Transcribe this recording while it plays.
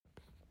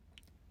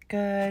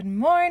Good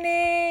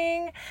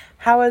morning.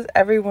 How is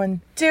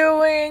everyone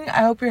doing?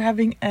 I hope you're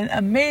having an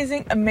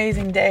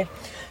amazing day.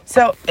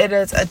 So it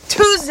is a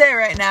Tuesday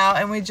right now,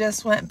 and we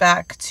just went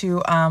back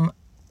to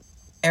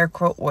air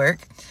quote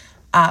work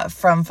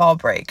from fall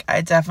break.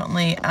 I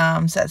definitely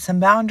set some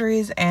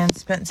boundaries and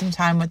spent some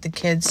time with the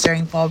kids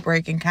during fall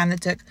break and kind of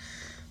took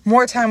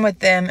more time with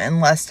them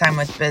and less time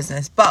with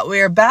business. But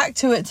we are back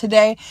to it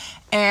today,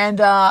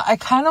 and I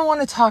kind of want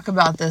to talk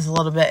about this a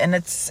little bit, and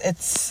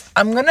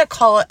I'm going to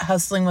call it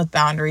hustling with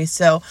boundaries.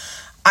 So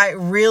I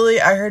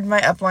heard my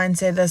upline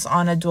say this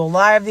on a Dual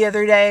Live the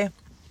other day,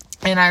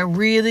 and I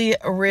really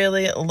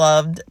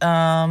loved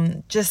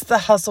just the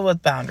hustle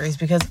with boundaries,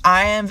 because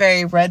I am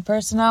very red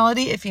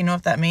personality, if you know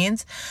what that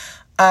means.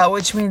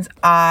 Which means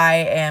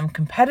I am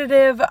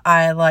competitive.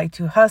 I like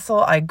to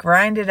hustle. I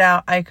grind it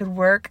out. I could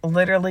work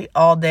literally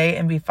all day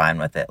and be fine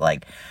with it.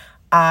 Like,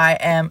 I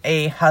am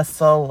a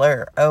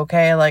hustler,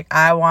 okay? Like,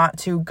 I want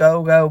to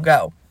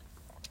go.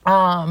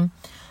 And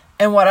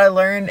what I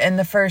learned in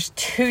the first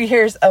 2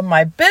 years of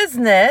my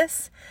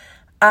business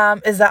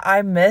is that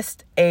I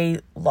missed a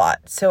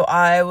lot. So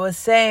I was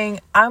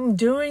saying, I'm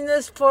doing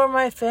this for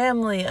my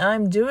family.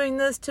 I'm doing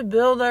this to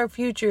build our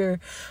future.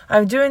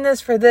 I'm doing this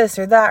for this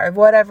or that or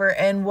whatever.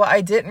 And what I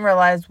didn't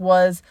realize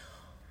was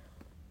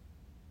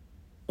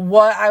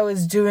what I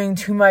was doing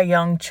to my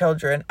young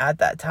children at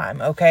that time.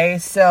 Okay.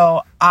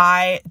 So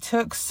I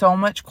took so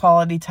much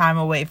quality time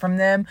away from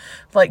them,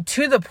 like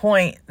to the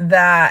point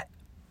that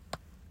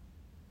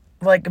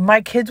like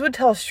my kids would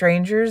tell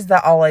strangers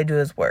that all I do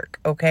is work.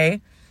 Okay.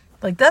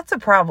 Like, that's a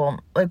problem.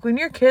 Like, when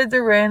your kids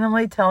are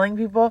randomly telling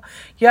people,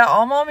 yeah,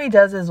 all mommy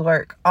does is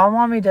work. All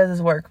mommy does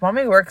is work.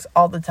 Mommy works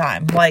all the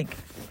time. Like,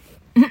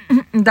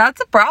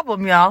 that's a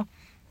problem, y'all.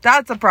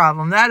 That's a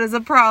problem. That is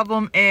a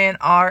problem in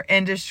our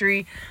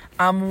industry,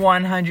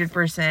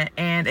 100%.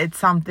 And it's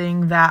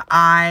something that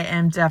I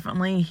am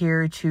definitely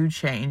here to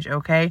change,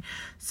 okay?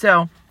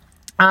 So,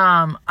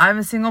 I'm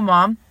a single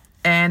mom,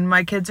 and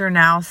my kids are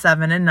now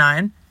 7 and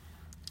 9.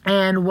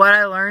 And what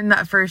I learned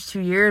that first 2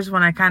 years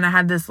when I kind of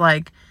had this,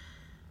 like,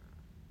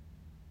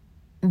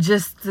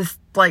 just this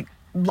like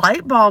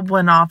light bulb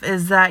went off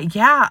is that,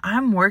 yeah,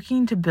 I'm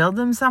working to build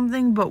them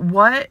something, but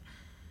what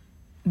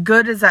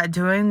good is that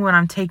doing when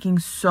I'm taking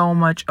so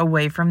much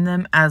away from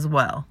them as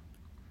well?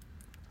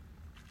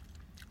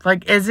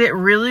 Like, is it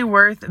really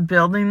worth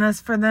building this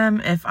for them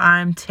if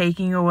I'm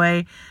taking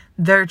away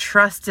their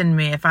trust in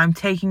me, if I'm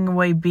taking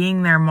away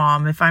being their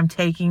mom, if I'm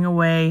taking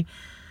away...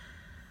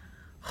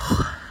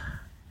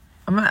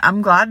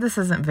 I'm glad this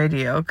isn't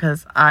video,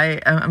 because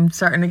I'm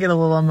starting to get a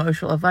little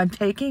emotional. If I'm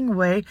taking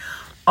away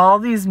all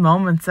these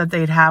moments that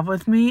they'd have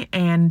with me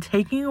and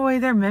taking away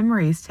their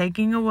memories,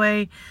 taking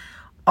away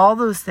all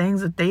those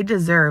things that they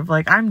deserve.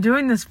 Like, I'm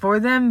doing this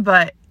for them,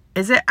 but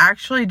is it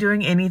actually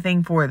doing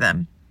anything for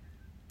them?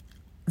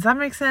 Does that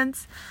make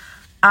sense?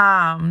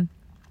 Like,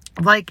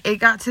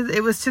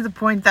 it was to the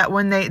point that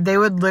when they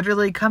would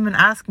literally come and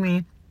ask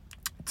me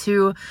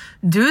to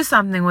do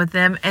something with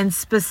them and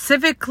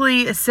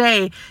specifically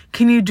say,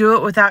 can you do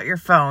it without your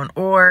phone?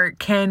 Or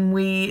can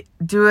we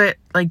do it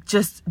like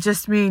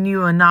just me and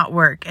you and not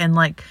work? And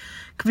like,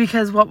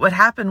 because what would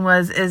happen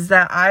is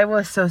that I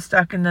was so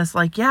stuck in this,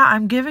 like, yeah,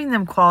 I'm giving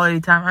them quality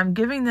time. I'm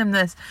giving them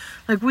this.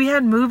 Like, we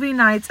had movie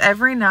nights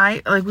every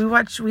night. Like,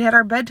 we had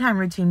our bedtime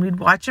routine. We'd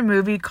watch a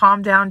movie,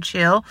 calm down,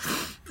 chill,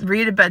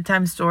 read a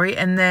bedtime story,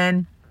 and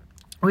then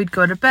we'd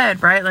go to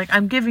bed, right? Like,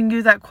 I'm giving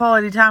you that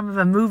quality time of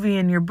a movie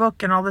and your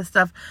book and all this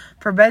stuff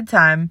for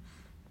bedtime.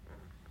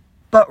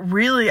 But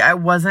really, I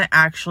wasn't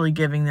actually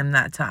giving them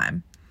that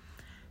time.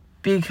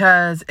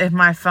 Because if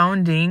my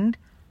phone dinged,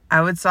 I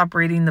would stop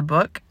reading the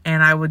book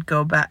and I would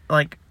go back,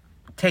 like,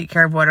 take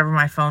care of whatever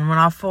my phone went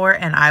off for.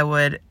 And I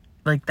would,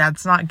 like,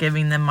 that's not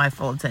giving them my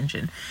full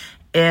attention.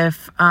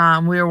 If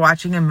we were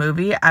watching a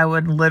movie, I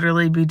would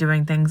literally be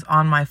doing things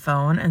on my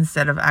phone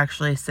instead of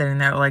actually sitting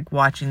there, like,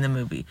 watching the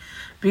movie.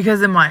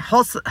 Because in my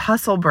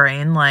hustle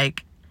brain,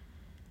 like,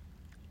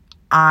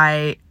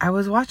 I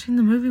was watching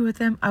the movie with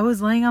them. I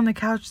was laying on the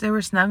couch. They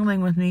were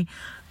snuggling with me.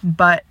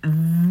 But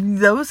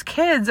those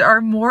kids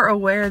are more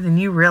aware than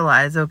you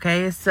realize,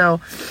 okay?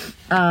 So,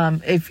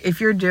 if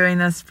you're doing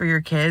this for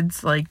your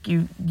kids, like,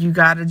 you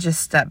gotta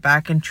just step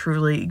back and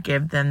truly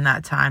give them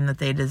that time that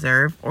they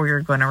deserve, or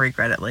you're going to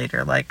regret it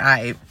later. Like,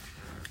 I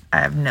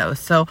have no.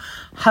 So,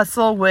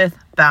 hustle with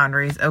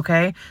boundaries,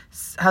 okay?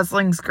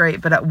 Hustling's great,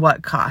 but at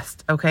what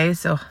cost, okay?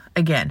 So,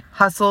 again,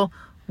 hustle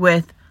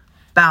with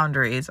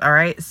boundaries, all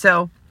right?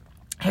 So,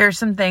 here's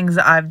some things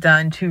that I've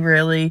done to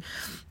really,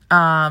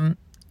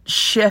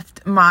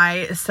 shift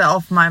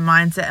myself, my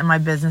mindset, and my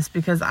business,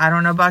 because I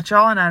don't know about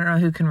y'all and I don't know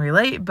who can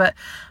relate, but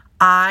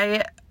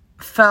I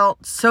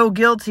felt so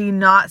guilty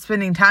not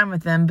spending time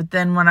with them. But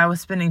then when I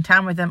was spending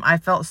time with them, I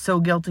felt so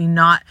guilty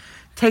not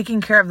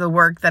taking care of the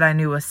work that I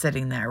knew was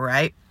sitting there,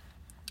 right?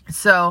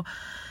 So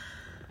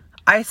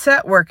I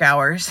set work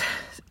hours,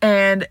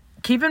 and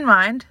keep in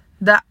mind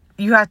that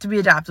you have to be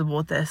adaptable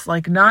with this.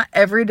 Like, not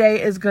every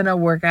day is going to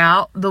work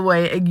out the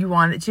way you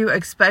want it to,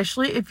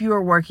 especially if you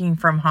are working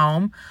from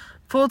home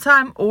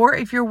full-time, or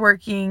if you're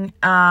working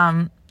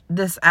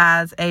this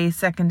as a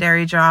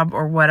secondary job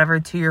or whatever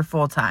to your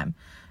full-time.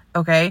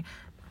 Okay?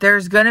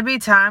 There's going to be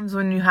times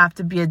when you have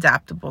to be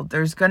adaptable.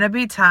 There's going to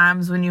be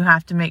times when you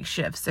have to make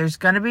shifts. There's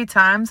going to be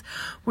times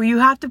where you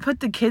have to put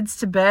the kids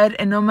to bed,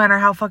 and no matter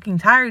how fucking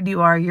tired you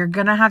are, you're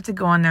going to have to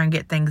go in there and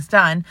get things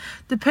done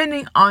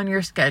depending on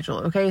your schedule.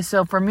 Okay.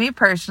 So for me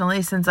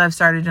personally, since I've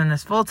started doing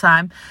this full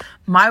time,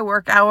 my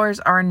work hours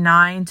are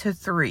 9 to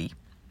 3.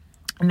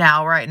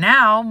 Now, right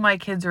now, my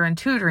kids are in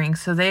tutoring,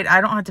 so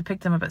I don't have to pick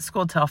them up at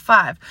school till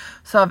 5.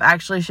 So I've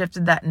actually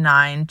shifted that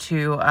 9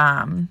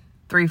 to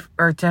 3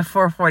 or to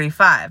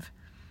 4:45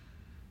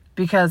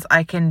 because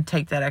I can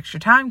take that extra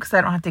time because I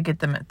don't have to get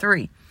them at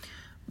 3.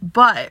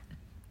 But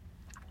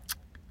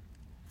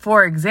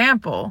for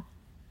example,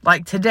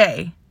 like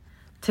today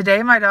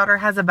my daughter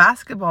has a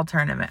basketball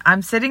tournament.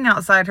 I'm sitting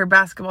outside her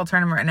basketball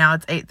tournament right now.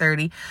 It's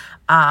 8:30.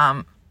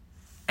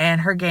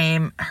 And her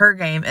game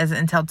isn't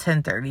until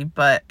 10:30,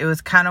 but it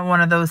was kind of one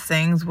of those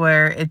things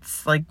where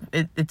it's like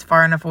it's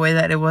far enough away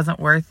that it wasn't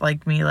worth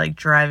like me like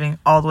driving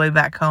all the way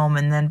back home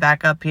and then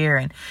back up here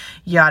and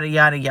yada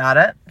yada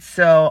yada.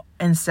 So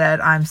instead,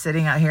 I'm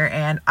sitting out here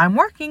and I'm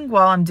working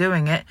while I'm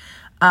doing it.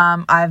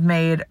 I've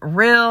made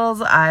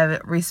reels.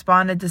 I've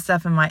responded to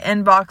stuff in my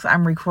inbox.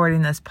 I'm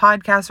recording this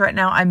podcast right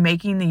now. I'm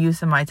making the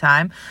use of my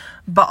time,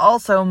 but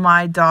also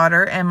my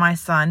daughter and my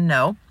son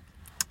know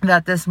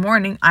that this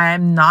morning I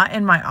am not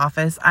in my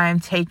office. I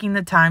am taking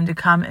the time to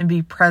come and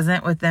be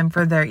present with them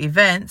for their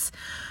events.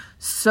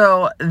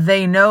 So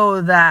they know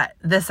that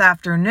this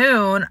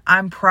afternoon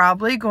I'm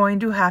probably going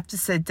to have to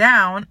sit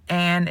down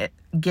and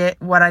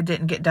get what I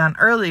didn't get done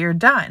earlier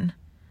done.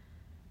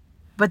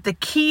 But the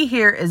key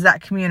here is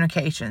that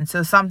communication.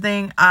 So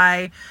something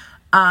I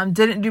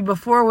didn't do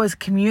before was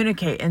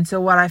communicate. And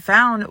so what I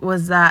found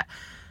was that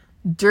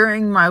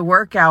during my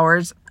work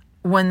hours,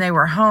 when they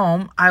were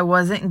home, I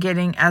wasn't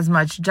getting as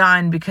much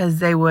done because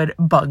they would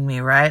bug me,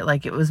 right?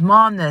 Like it was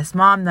mom this,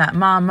 mom that,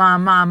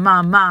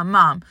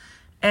 mom.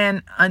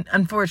 And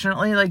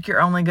unfortunately, like you're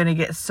only going to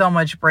get so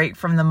much break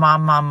from the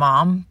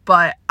mom.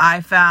 But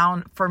I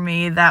found for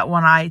me that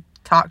when I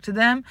talked to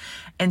them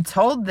and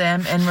told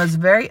them and was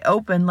very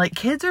open, like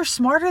kids are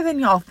smarter than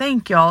y'all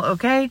think, y'all,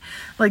 okay?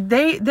 Like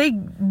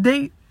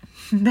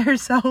they're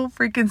so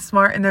freaking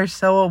smart and they're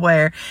so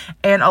aware.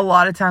 And a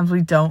lot of times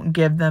we don't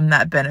give them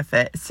that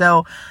benefit.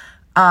 So,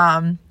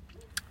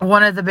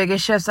 one of the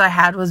biggest shifts I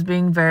had was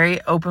being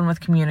very open with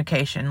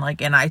communication. Like,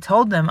 and I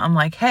told them, I'm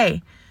like,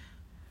 hey,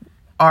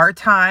 our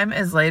time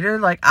is later.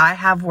 Like I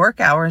have work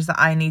hours that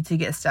I need to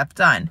get stuff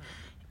done.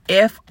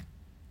 If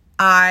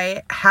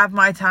I have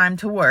my time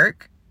to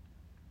work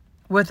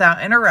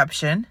without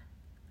interruption,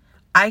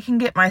 I can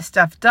get my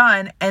stuff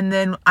done, and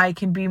then I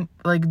can be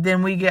like,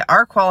 then we get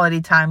our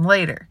quality time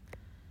later.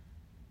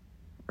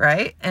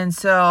 Right? And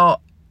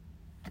so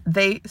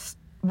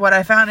what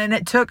I found, and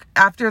it took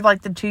after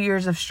like the 2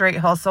 years of straight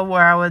hustle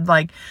where I would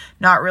like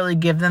not really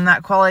give them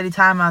that quality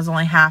time. I was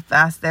only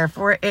half-assed there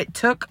for it. It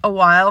took a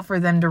while for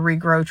them to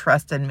regrow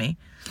trust in me.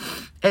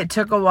 It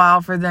took a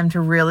while for them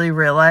to really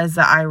realize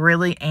that I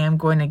really am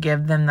going to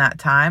give them that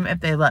time if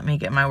they let me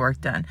get my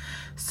work done.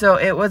 So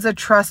it was a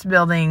trust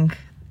building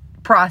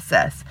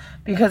process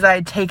because I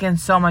had taken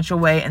so much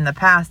away in the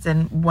past,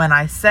 and when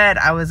I said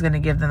I was going to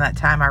give them that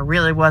time, I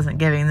really wasn't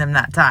giving them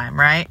that time,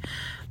 right?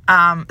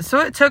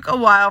 So it took a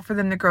while for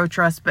them to grow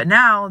trust, but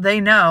now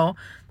they know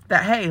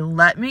that, hey,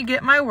 let me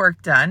get my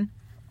work done,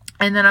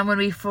 and then I'm going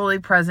to be fully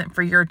present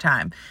for your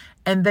time.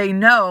 And they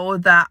know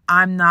that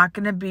I'm not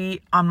going to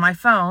be on my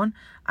phone.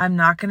 I'm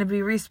not going to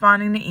be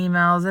responding to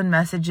emails and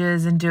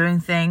messages and doing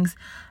things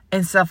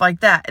and stuff like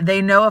that.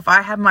 They know if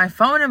I have my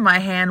phone in my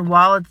hand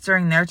while it's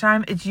during their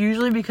time, it's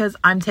usually because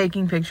I'm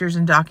taking pictures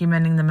and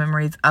documenting the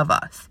memories of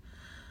us.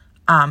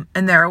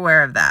 And they're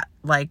aware of that.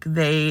 Like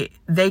they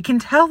can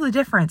tell the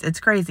difference.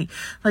 It's crazy.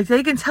 Like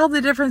they can tell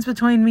the difference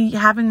between me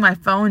having my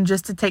phone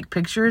just to take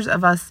pictures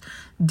of us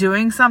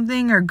doing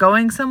something or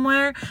going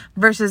somewhere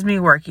versus me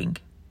working.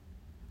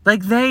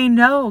 Like they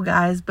know,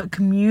 guys, but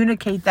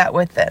communicate that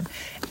with them.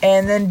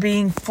 And then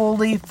being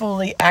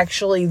fully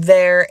actually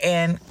there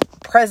and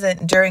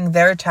present during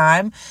their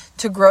time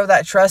to grow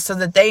that trust so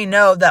that they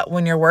know that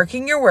when you're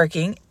working,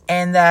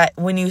 and that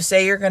when you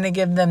say you're going to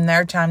give them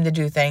their time to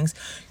do things,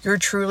 you're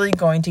truly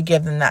going to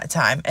give them that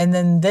time. And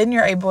then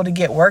you're able to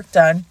get work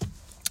done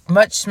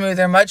much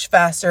smoother, much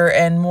faster,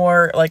 and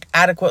more like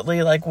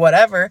adequately, like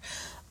whatever.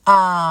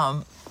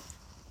 And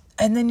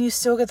then you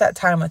still get that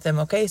time with them,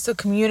 okay? So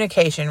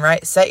communication,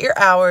 right? Set your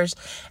hours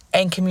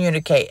and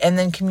communicate. And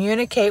then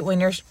communicate when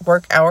your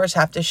work hours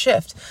have to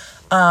shift.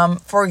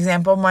 For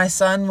example, my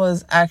son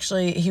was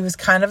he was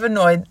kind of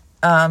annoyed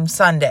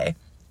Sunday.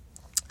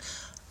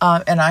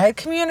 And I had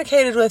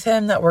communicated with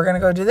him that we're going to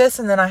go do this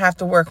and then I have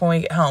to work when we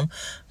get home.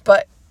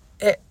 But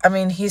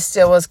he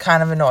still was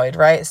kind of annoyed,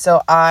 right?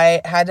 So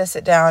I had to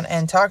sit down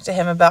and talk to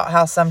him about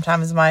how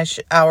sometimes my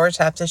hours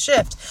have to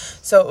shift.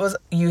 So it was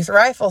youth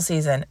rifle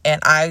season,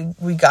 and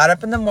we got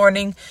up in the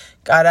morning,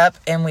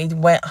 and we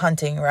went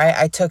hunting, right?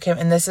 I took him,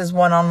 and this is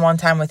one-on-one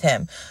time with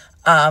him.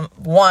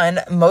 One,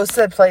 most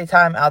of the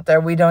playtime out there,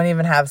 we don't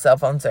even have cell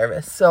phone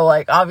service. So,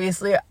 like,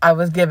 obviously, I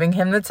was giving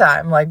him the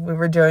time. Like, we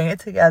were doing it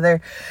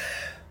together.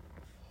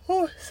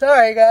 Whew,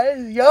 sorry,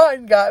 guys.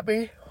 Yawn got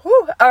me.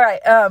 Whew. All right.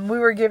 I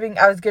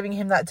was giving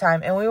him that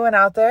time. And we went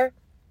out there.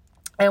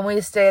 And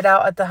we stayed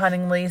out at the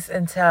hunting lease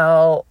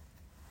until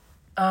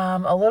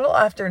a little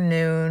after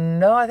noon.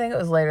 No, I think it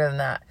was later than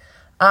that.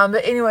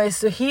 But anyway,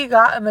 so he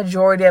got a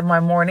majority of my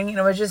morning. And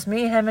it was just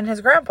me, him, and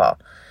his grandpa.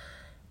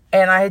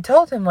 And I had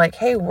told him, like,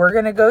 hey, we're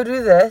going to go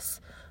do this.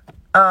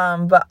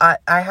 But I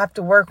have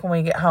to work when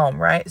we get home,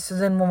 right? So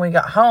then when we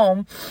got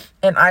home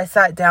and I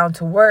sat down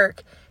to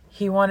work,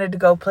 he wanted to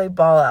go play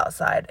ball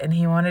outside. And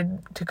he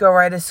wanted to go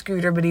ride a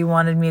scooter, but he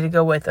wanted me to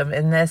go with him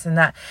and this and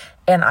that.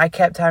 And I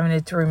kept having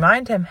to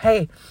remind him,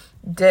 hey,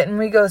 didn't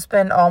we go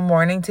spend all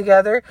morning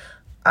together?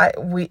 I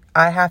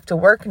have to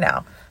work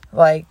now.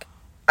 Like,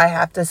 I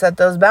have to set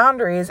those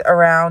boundaries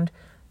around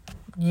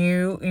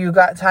you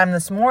got time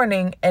this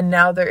morning, and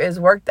now there is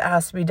work that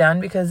has to be done,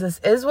 because this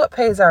is what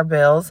pays our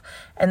bills,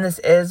 and this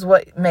is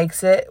what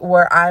makes it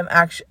where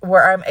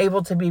I'm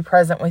able to be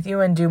present with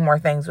you and do more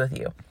things with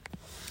you.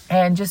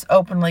 And just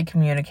openly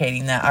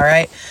communicating that, all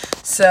right?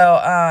 So,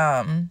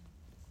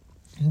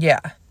 yeah.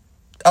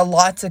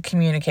 Lots of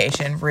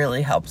communication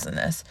really helps in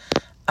this.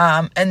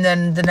 And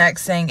then the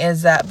next thing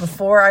is that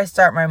before I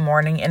start my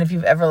morning, and if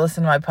you've ever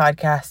listened to my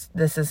podcast,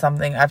 this is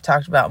something I've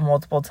talked about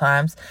multiple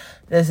times.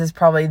 This is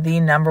probably the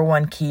number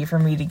one key for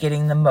me to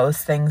getting the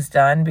most things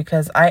done,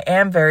 because I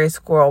am very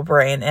squirrel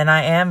brain, and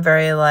I am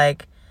very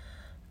like,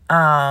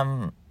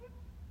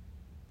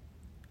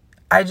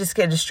 I just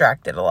get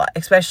distracted a lot,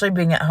 especially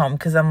being at home,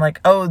 because I'm like,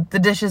 oh, the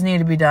dishes need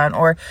to be done,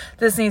 or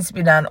this needs to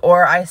be done,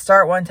 or I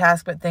start one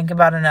task but think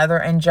about another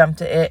and jump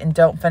to it and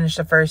don't finish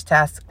the first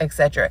task,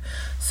 etc.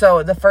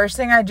 So the first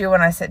thing I do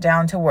when I sit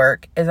down to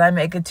work is I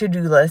make a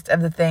to-do list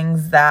of the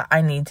things that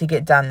I need to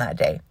get done that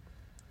day.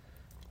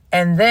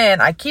 And then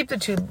I keep the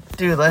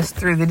to-do list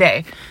through the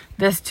day.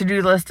 This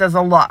to-do list does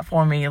a lot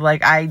for me.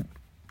 Like, I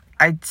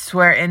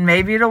swear, and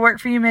maybe it'll work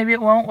for you, maybe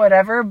it won't,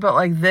 whatever, but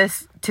like,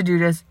 this to-do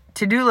list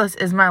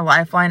is my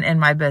lifeline in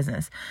my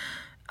business.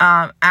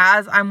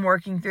 As I'm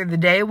working through the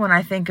day, when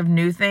I think of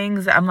new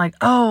things, I'm like,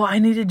 oh, I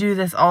need to do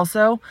this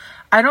also.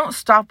 I don't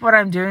stop what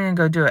I'm doing and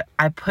go do it.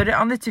 I put it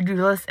on the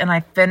to-do list and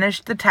I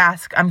finish the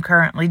task I'm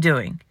currently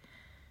doing.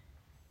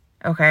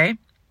 Okay?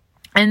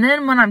 And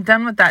then when I'm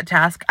done with that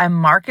task, I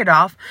mark it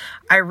off.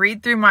 I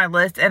read through my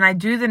list and I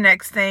do the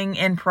next thing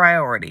in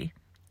priority.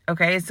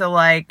 Okay? So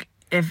like,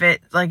 if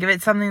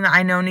it's something that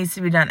I know needs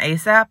to be done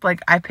ASAP, like,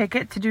 I pick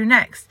it to do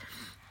next.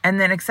 And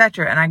then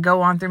etc. And I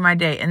go on through my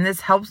day. And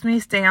this helps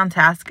me stay on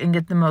task and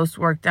get the most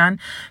work done.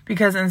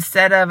 Because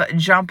instead of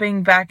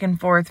jumping back and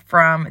forth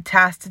from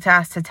task to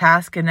task to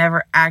task and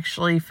never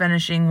actually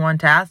finishing one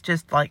task,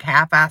 just like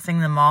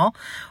half-assing them all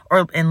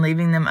and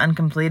leaving them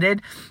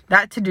uncompleted,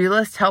 that to-do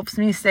list helps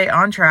me stay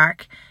on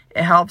track.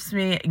 It helps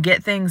me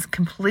get things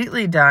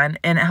completely done.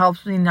 And it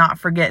helps me not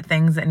forget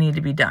things that need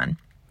to be done.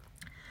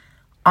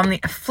 On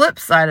the flip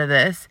side of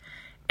this,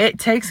 it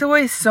takes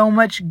away so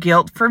much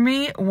guilt for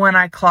me when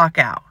I clock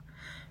out,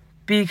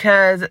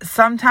 because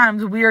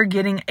sometimes we are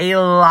getting a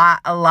lot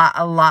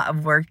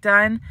of work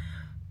done.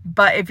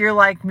 But if you're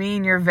like me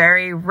and you're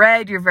very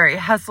red, you're very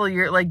hustle,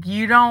 you're like,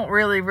 you don't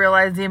really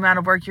realize the amount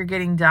of work you're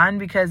getting done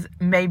because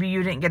maybe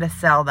you didn't get a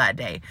sale that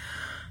day.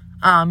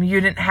 You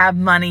didn't have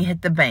money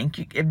hit the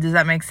bank. Does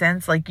that make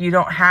sense? Like, you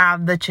don't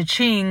have the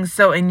cha-ching.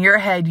 So in your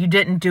head, you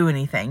didn't do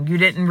anything. You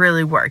didn't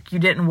really work. You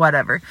didn't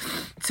whatever.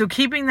 So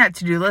keeping that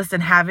to-do list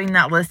and having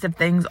that list of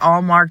things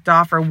all marked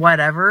off or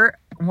whatever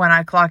when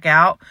I clock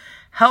out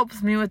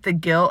helps me with the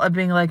guilt of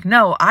being like,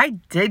 no, I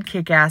did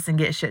kick ass and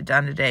get shit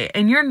done today.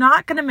 And you're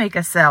not going to make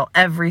a sale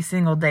every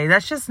single day.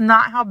 That's just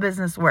not how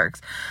business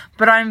works.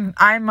 But I'm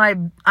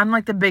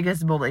like the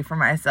biggest bully for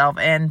myself.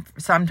 And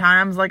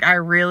sometimes, like, I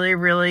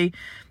really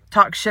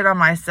talk shit on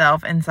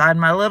myself inside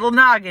my little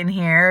noggin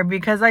here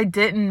because I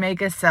didn't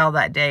make a sale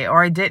that day,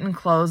 or I didn't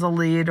close a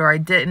lead, or I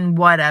didn't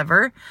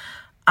whatever.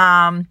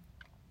 And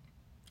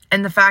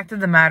the fact of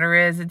the matter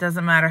is, it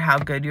doesn't matter how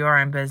good you are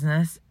in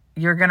business.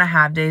 You're going to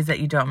have days that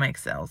you don't make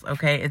sales.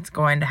 Okay. It's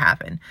going to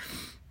happen.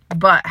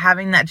 But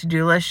having that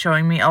to-do list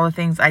showing me all the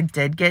things I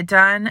did get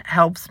done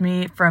helps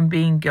me from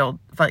being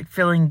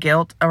feeling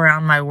guilt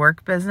around my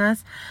work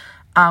business.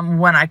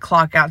 When I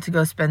clock out to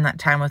go spend that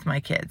time with my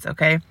kids.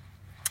 Okay.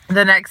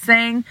 The next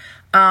thing,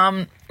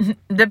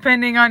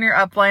 depending on your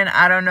upline,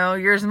 I don't know,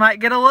 yours might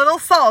get a little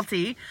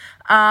salty.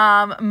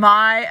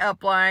 My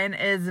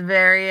upline is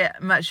very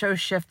much so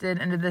shifted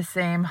into the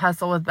same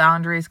hustle with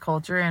boundaries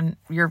culture, and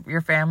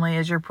your family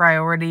is your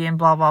priority and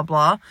blah, blah,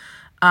 blah.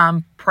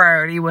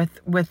 Priority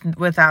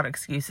without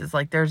excuses.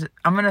 Like,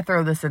 I'm going to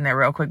throw this in there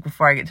real quick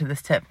before I get to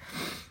this tip.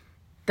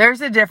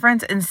 There's a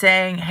difference in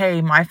saying,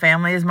 hey, my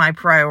family is my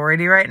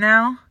priority right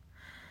now,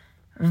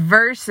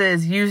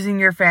 versus using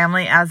your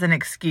family as an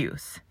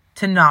excuse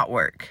to not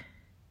work.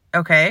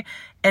 Okay?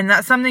 And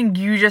that's something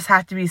you just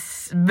have to be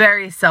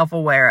very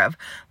self-aware of.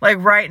 Like,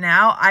 right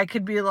now, I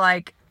could be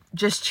like,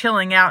 just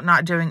chilling out,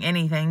 not doing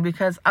anything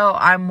because, oh,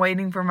 I'm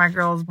waiting for my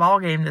girl's ball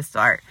game to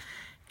start.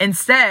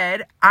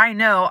 Instead, I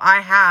know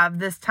I have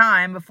this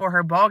time before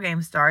her ball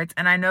game starts,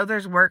 and I know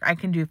there's work I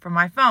can do from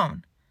my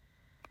phone.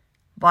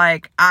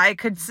 Like, I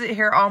could sit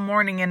here all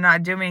morning and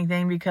not do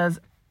anything because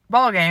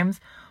ball games,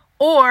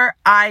 or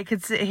I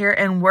could sit here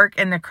and work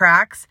in the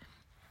cracks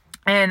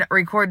and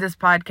record this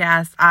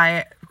podcast.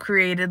 I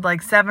created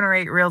like 7 or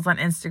 8 reels on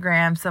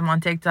Instagram, some on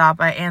TikTok.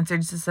 I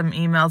answered to some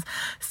emails.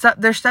 So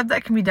there's stuff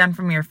that can be done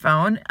from your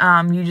phone.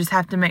 You just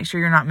have to make sure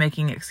you're not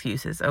making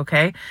excuses,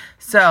 okay?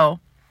 So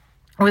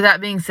with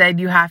that being said,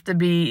 you have to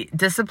be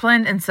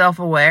disciplined and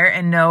self-aware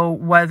and know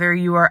whether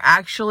you are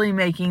actually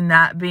making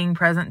that being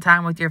present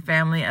time with your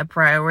family a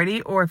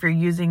priority, or if you're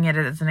using it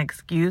as an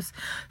excuse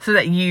so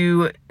that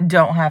you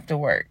don't have to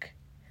work.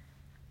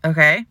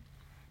 Okay?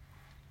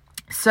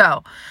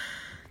 So,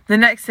 the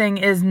next thing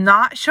is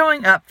not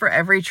showing up for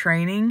every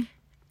training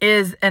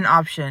is an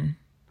option.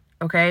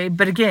 Okay?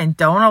 But again,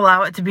 don't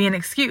allow it to be an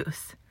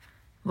excuse.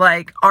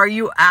 Like, are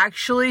you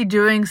actually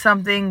doing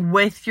something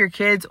with your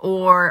kids,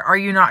 or are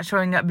you not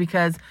showing up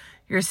because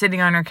you're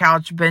sitting on your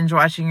couch binge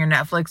watching your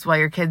Netflix while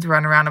your kids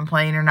run around and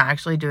play and you're not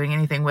actually doing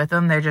anything with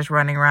them? They're just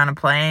running around and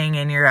playing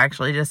and you're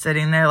actually just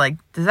sitting there. Like,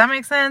 does that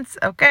make sense?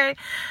 Okay.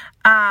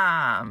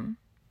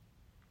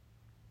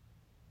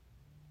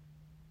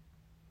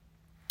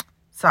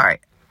 Sorry.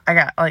 I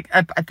got like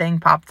a thing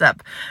popped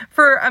up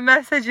for a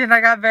message and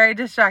I got very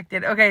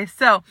distracted. Okay.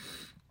 So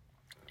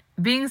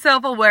being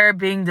self-aware,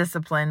 being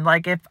disciplined.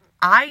 Like if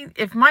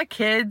my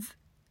kids,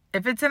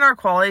 if it's in our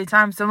quality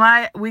time, so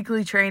my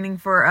weekly training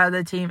for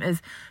the team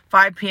is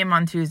 5 p.m.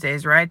 on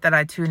Tuesdays, right? That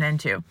I tune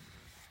into.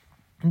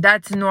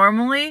 That's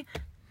normally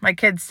my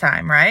kids'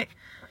 time, right?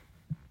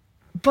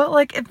 But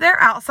like if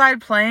they're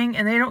outside playing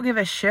and they don't give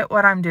a shit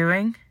what I'm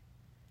doing,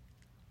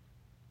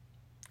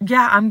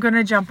 yeah, I'm going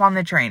to jump on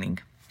the training.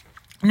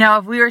 Now,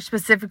 if we are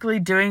specifically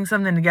doing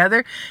something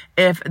together,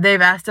 if they've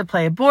asked to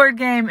play a board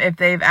game, if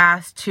they've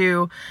asked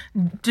to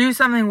do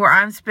something where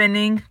I'm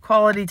spending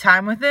quality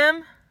time with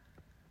them,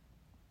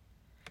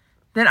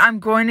 then I'm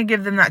going to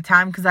give them that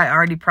time because I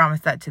already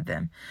promised that to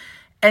them.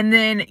 And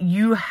then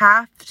you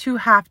have to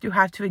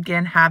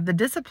again have the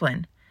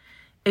discipline.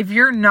 If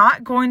you're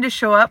not going to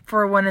show up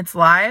for when it's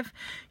live,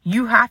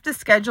 you have to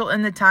schedule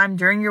in the time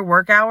during your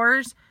work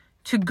hours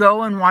to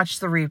go and watch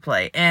the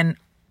replay. And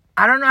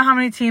I don't know how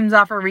many teams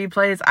offer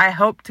replays. I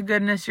hope to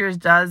goodness yours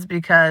does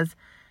because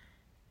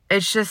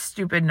it's just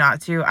stupid not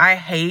to. I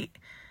hate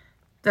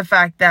the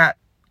fact that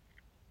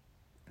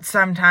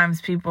sometimes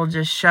people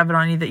just shove it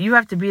on you that you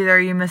have to be there.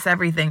 You miss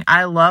everything.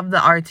 I love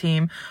that our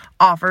team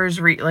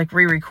offers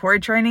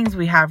re-record trainings.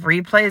 We have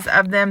replays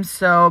of them.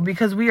 So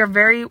because we are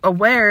very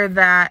aware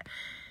that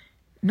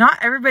not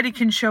everybody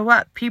can show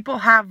up. People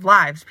have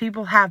lives.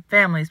 People have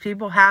families.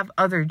 People have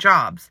other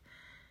jobs.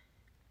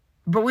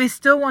 But we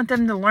still want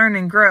them to learn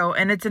and grow.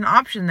 And it's an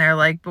option there.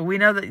 But we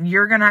know that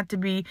you're going to have to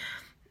be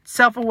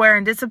self-aware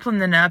and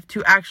disciplined enough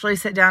to actually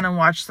sit down and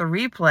watch the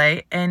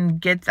replay and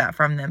get that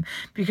from them.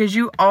 Because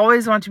you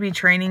always want to be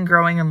training,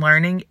 growing, and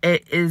learning.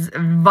 It is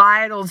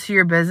vital to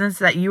your business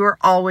that you are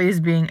always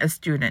being a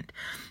student.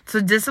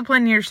 So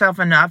discipline yourself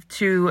enough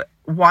to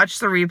watch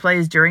the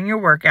replays during your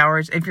work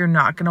hours if you're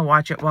not going to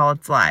watch it while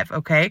it's live.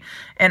 Okay.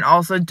 And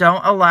also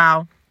don't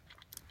allow,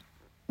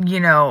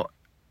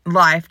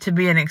 life to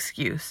be an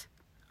excuse.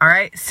 All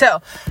right.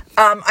 So,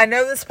 I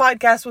know this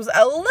podcast was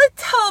a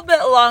little bit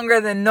longer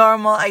than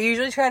normal. I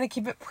usually try to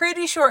keep it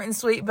pretty short and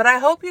sweet, but I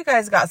hope you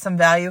guys got some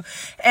value.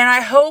 And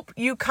I hope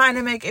you kind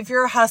of if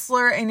you're a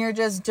hustler and you're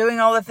just doing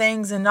all the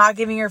things and not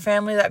giving your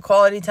family that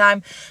quality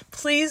time,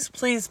 please,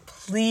 please,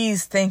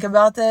 please think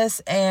about this.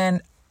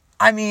 And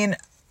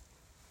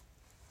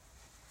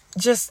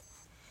just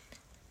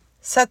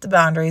set the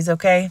boundaries.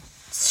 Okay.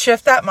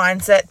 Shift that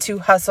mindset to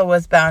hustle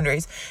with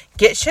boundaries.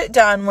 Get shit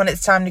done when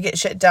it's time to get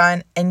shit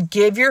done and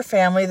give your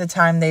family the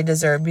time they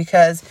deserve,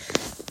 because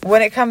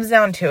when it comes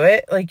down to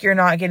it, you're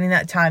not getting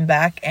that time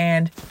back.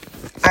 And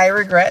I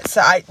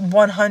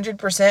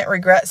 100%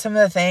 regret some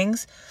of the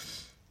things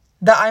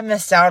that I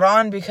missed out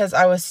on because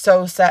I was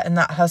so set in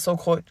that hustle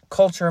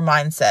culture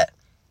mindset.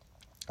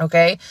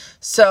 Okay.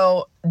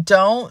 So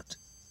don't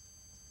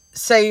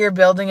say you're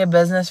building a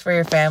business for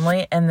your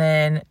family and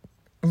then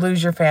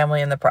lose your family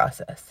in the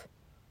process.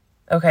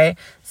 Okay,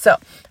 so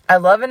I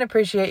love and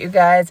appreciate you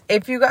guys.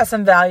 If you got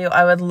some value,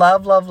 I would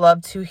love, love,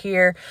 love to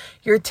hear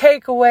your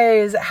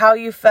takeaways, how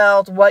you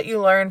felt, what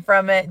you learned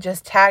from it.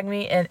 Just tag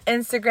me in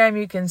Instagram.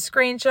 You can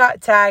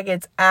screenshot tag.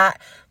 It's at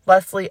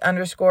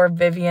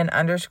Leslie_Vivian_.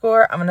 I'm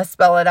going to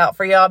spell it out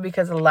for y'all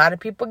because a lot of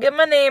people get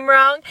my name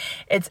wrong.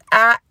 It's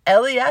at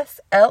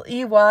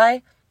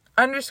LESLEY_VIVIENNE_.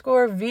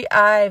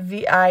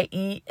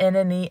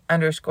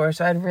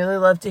 So I'd really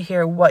love to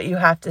hear what you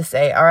have to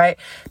say. All right.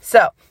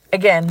 So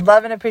again,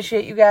 love and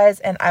appreciate you guys,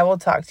 and I will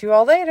talk to you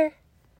all later.